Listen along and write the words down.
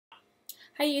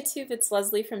Hi YouTube, it's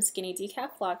Leslie from Skinny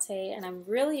Decaf Latte, and I'm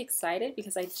really excited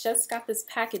because I just got this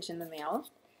package in the mail.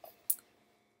 It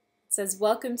says,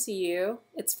 "Welcome to you."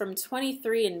 It's from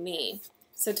 23andMe.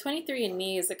 So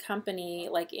 23andMe is a company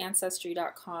like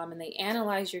Ancestry.com, and they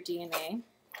analyze your DNA.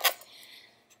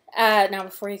 Now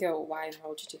before you go, why in the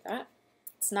world would you do that?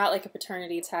 It's not like a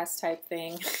paternity test type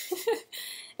thing.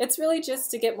 It's really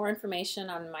just to get more information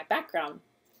on my background.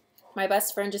 My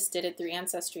best friend just did it through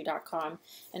Ancestry.com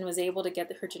and was able to get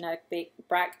her genetic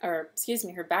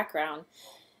her background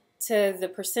to the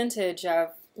percentage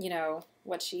of,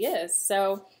 what she is.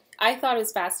 So I thought it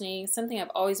was fascinating, something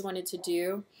I've always wanted to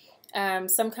do.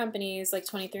 Some companies like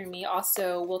 23andMe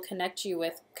also will connect you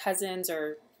with cousins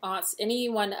or aunts,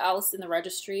 anyone else in the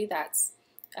registry that's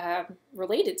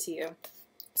related to you.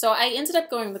 So I ended up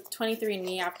going with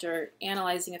 23andMe after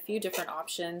analyzing a few different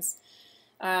options.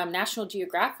 National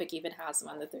Geographic even has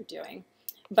one that they're doing.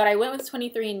 But I went with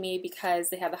 23andMe because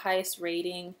they have the highest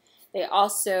rating. They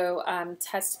also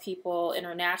test people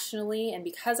internationally, and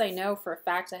because I know for a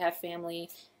fact I have family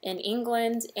in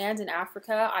England and in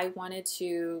Africa, I wanted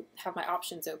to have my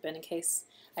options open in case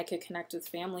I could connect with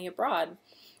family abroad.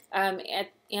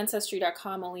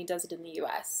 Ancestry.com only does it in the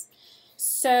US.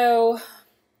 So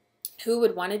who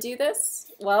would want to do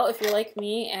this? Well, if you're like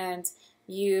me and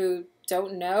you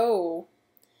don't know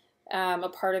a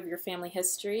part of your family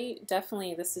history,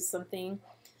 definitely this is something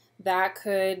that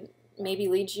could maybe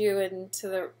lead you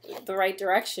into the right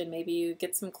direction. Maybe you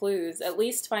get some clues. At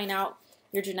least find out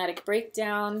your genetic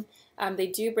breakdown. They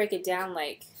do break it down,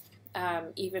 like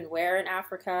even where in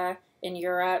Africa, in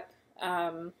Europe.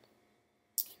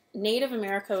 Native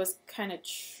America was kind of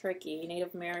tricky,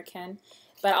 Native American,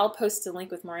 but I'll post a link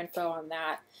with more info on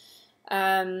that.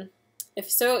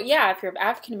 If you're of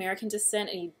African American descent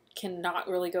and you cannot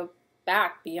really go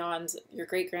back beyond your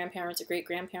great-grandparents or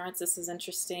great-grandparents, this is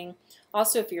interesting.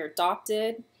 Also, if you're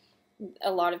adopted,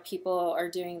 a lot of people are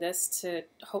doing this to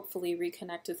hopefully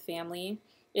reconnect with family.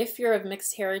 If you're of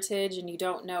mixed heritage and you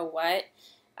don't know what,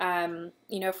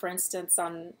 for instance,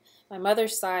 on my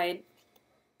mother's side,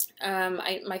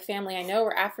 my family I know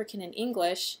were African and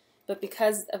English, but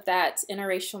because of that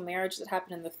interracial marriage that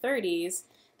happened in the 30s,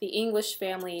 the English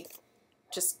family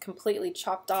just completely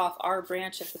chopped off our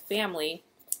branch of the family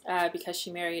because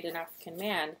she married an African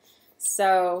man.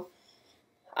 So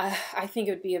I think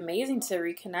it would be amazing to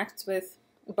reconnect with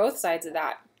both sides of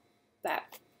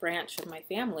that branch of my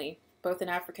family, both in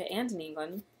Africa and in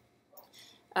England.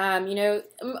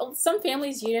 Some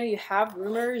families, you have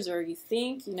rumors or you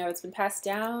think, it's been passed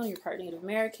down, you're part Native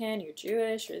American, you're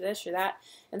Jewish, or this or that.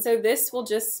 And so this will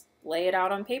just lay it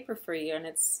out on paper for you.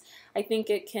 And I think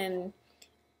it can,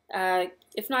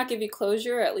 if not give you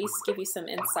closure, at least give you some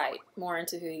insight more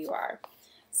into who you are.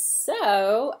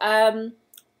 So,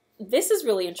 this is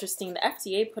really interesting. The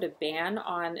FDA put a ban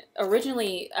on,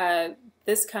 originally,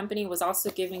 this company was also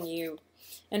giving you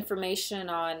information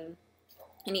on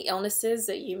any illnesses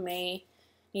that you may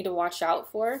need to watch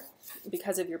out for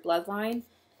because of your bloodline.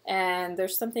 And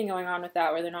there's something going on with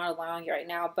that where they're not allowing it right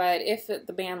now. But if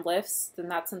the ban lifts, then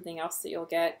that's something else that you'll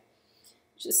get,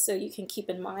 just so you can keep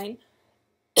in mind.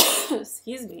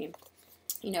 Excuse me.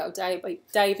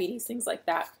 Diabetes, things like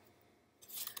that.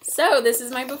 So this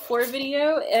is my before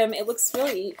video. It looks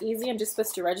really easy. I'm just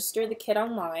supposed to register the kit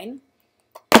online.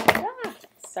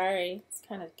 Sorry, it's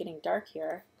kind of getting dark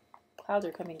here. Clouds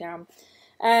are coming down.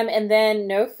 And then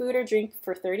no food or drink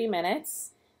for 30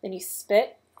 minutes. Then you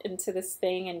spit into this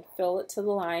thing and fill it to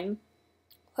the line.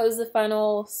 Close the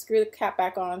funnel, screw the cap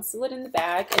back on, seal it in the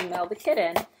bag, and mail the kit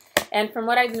in. And from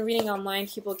what I've been reading online,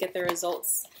 people get their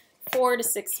results 4 to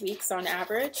 6 weeks on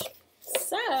average.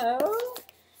 So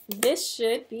this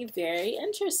should be very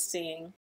interesting.